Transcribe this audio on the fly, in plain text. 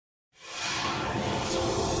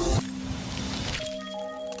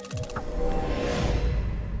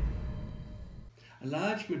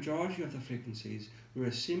large majority of the frequencies were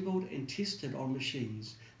assembled and tested on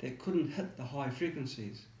machines that couldn't hit the high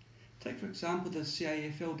frequencies. Take for example the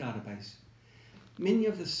CAFL database. Many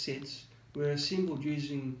of the sets were assembled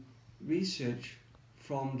using research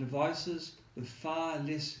from devices with far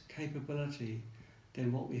less capability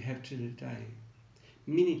than what we have today,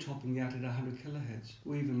 many topping out at 100 kHz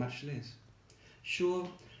or even much less. Sure,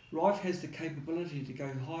 Rife has the capability to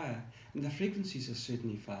go higher and the frequencies are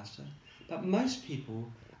certainly faster, but most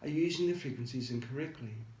people are using the frequencies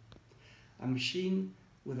incorrectly. A machine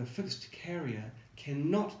with a fixed carrier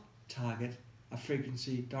cannot target a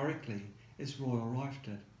frequency directly, as Royal Rife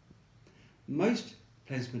did. Most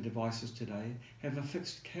plasma devices today have a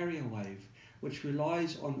fixed carrier wave, which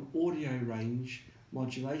relies on audio range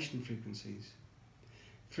modulation frequencies.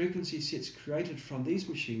 Frequency sets created from these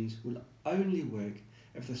machines will only work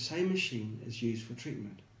if the same machine is used for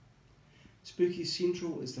treatment. Spooky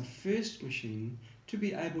Central is the first machine to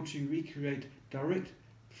be able to recreate direct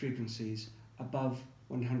frequencies above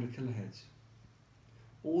 100 kHz,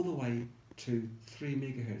 all the way to 3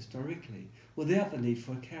 MHz directly, without the need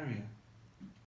for a carrier.